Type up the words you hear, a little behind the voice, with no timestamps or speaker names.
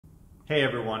Hey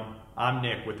everyone, I'm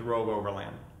Nick with Rogue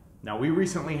Overland. Now we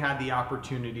recently had the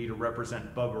opportunity to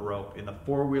represent Bubba Rope in the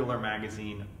four-wheeler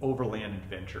magazine Overland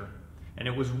Adventure, and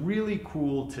it was really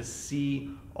cool to see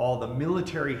all the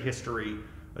military history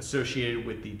associated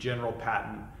with the General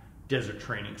Patton Desert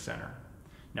Training Center.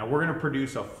 Now we're going to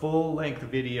produce a full-length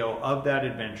video of that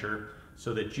adventure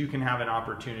so that you can have an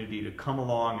opportunity to come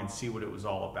along and see what it was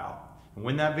all about. And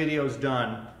when that video is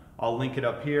done, I'll link it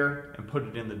up here and put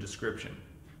it in the description.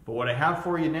 But what I have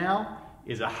for you now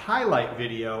is a highlight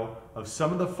video of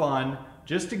some of the fun,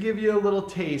 just to give you a little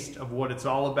taste of what it's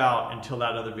all about until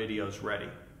that other video is ready.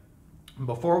 And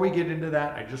before we get into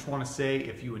that, I just want to say,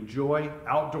 if you enjoy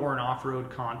outdoor and off-road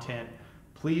content,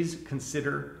 please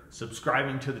consider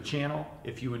subscribing to the channel.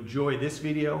 If you enjoy this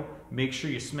video, make sure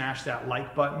you smash that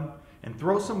like button and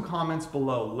throw some comments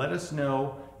below. Let us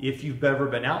know if you've ever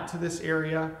been out to this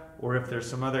area or if there's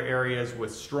some other areas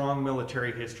with strong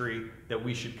military history that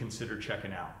we should consider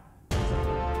checking out.